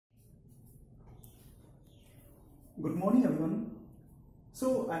Good morning everyone.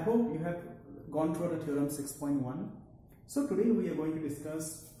 So I hope you have gone through the Theorem 6.1. So today we are going to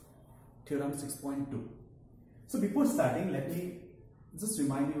discuss Theorem 6.2. So before starting, let me just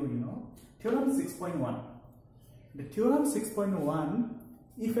remind you, Theorem 6.1. The Theorem 6.1,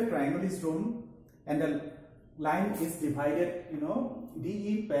 if a triangle is drawn and the line is divided,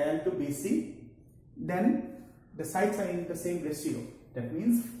 DE parallel to BC, then the sides are in the same ratio. That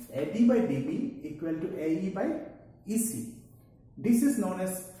means AD by DB equal to AE by EC. This is known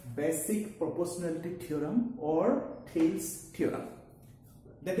as basic proportionality theorem or Thales theorem.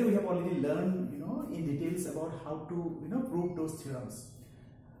 That we have already learned, in details about how to, prove those theorems.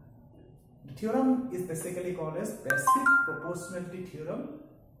 The theorem is basically called as basic proportionality theorem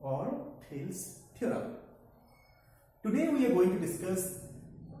or Thales theorem. Today we are going to discuss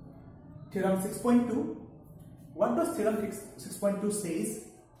Theorem 6.2. What does Theorem 6.2 says?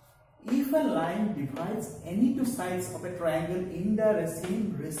 If a line divides any two sides of a triangle in the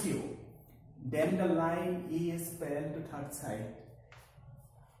same ratio, then the line is parallel to third side.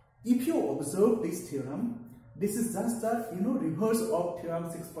 If you observe this theorem, this is just the reverse of Theorem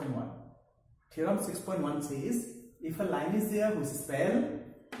 6.1. Theorem 6.1 says if a line is there which is parallel,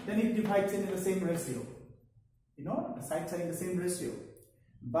 then it divides in the same ratio. The sides are in the same ratio.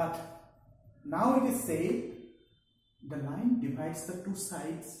 But now it is said the line divides the two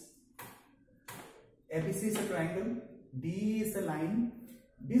sides. ABC is a triangle, D is a line.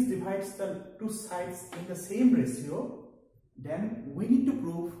 This divides the two sides in the same ratio. Then we need to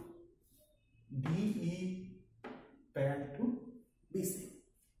prove DE parallel to BC.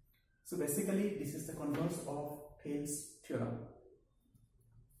 So basically this is the converse of Thales theorem.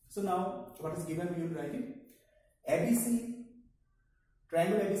 So now what is given, we will write it. ABC,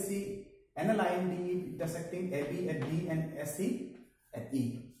 triangle ABC and a line D intersecting AB at D and SC at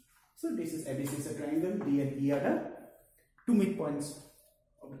E. So this is ABC is a triangle, D and E are the two midpoints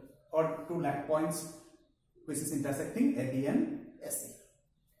or two points which is intersecting AB and SC.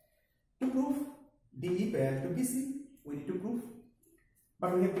 To prove DE parallel to BC, we need to prove,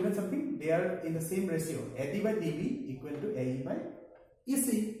 but we have given something, they are in the same ratio, AD by DB equal to AE by EC.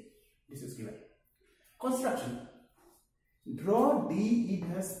 This is given. Construction. Draw DE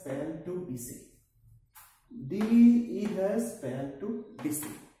dash parallel to BC. DE dash parallel to BC.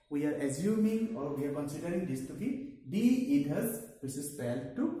 We are assuming or we are considering this to be DE dash which is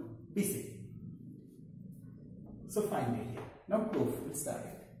parallel to BC. So find it here. Now proof. We'll start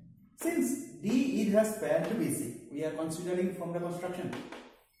it. Since DE dash parallel to BC, we are considering from the construction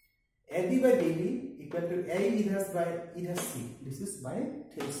AD by DB equal to AE dash by E dash C. This is by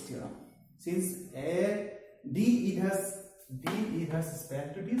Thales theorem. Since DE dash is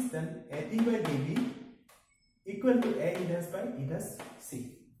parallel to this, then AD by DB equal to AE dash by E dash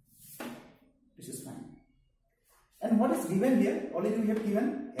C. This is fine. And what is given here? Already we have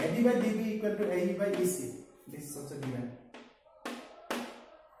given AD by DB equal to AE by EC. This is also given.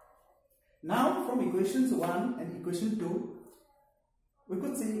 Now from equations 1 and equation 2, we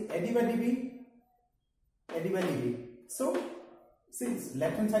could see AD by DB, AD by DB. So since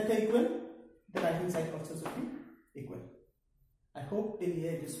left hand side are equal, the right hand side also should be equal. I hope till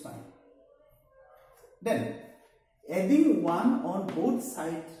here it is fine. Then adding 1 on both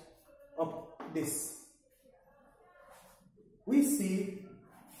sides of this, we see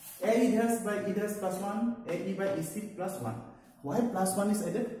AE dash by E dash plus 1, AE by EC plus 1. Why plus 1 is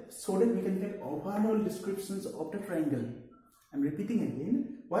added? So that we can get overall descriptions of the triangle. I am repeating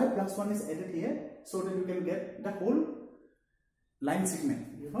again. Why plus 1 is added here? So that you can get the whole line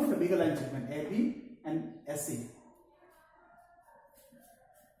segment. The bigger line segment AB and SC.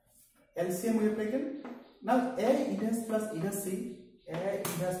 LCM we have taken. Now AE dash plus E dash C. AE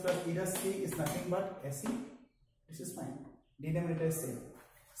dash plus E dash C is nothing but SC. This is fine. Denominator is same.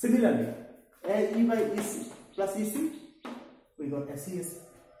 Similarly, AE by EC plus EC, we got SC.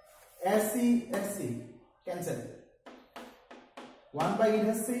 SC cancel. 1 by E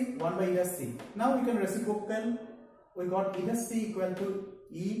dash C, 1 by E dash C. Now we can reciprocal. We got E dash C equal to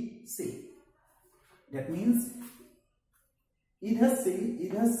EC. That means E dash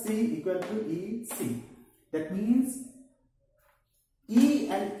C equal to EC. That means E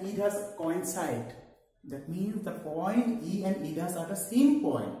and E dash coincide. That means the point E and E dash are the same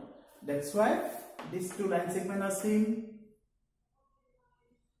point. That's why these two line segments are same.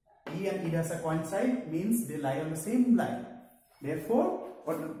 E and E dash are coincide means they lie on the same line. Therefore,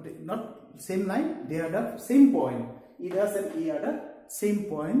 or not same line, they are the same point. E dash and E are the same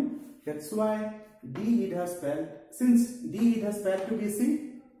point. That's why DE dash parallel. Since DE dash parallel to BC,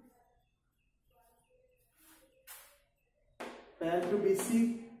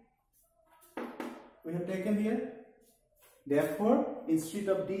 we have taken here Therefore, instead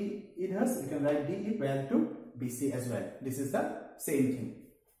of D inverse, we can write D equal to BC as well. This is the same thing.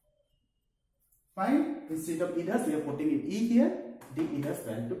 Fine. Instead of inverse, we are putting in E here. D inverse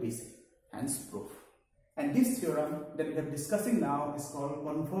equal to BC. Hence proof. And this theorem that we are discussing now is called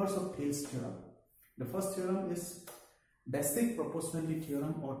converse of Thales theorem. The first theorem is basic proportionality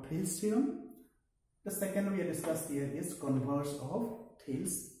theorem or Thales theorem. The second we are discussing here is converse of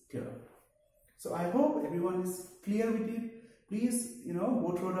Thales theorem. So I hope everyone is clear with it. Please,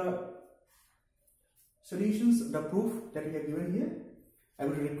 go through the solutions, the proof that we have given here. I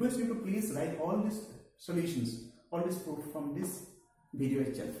would request you to please write all these solutions, all this proof from this video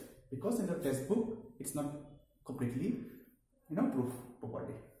itself, because in the textbook it's not completely, proof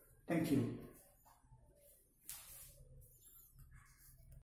properly. Thank you.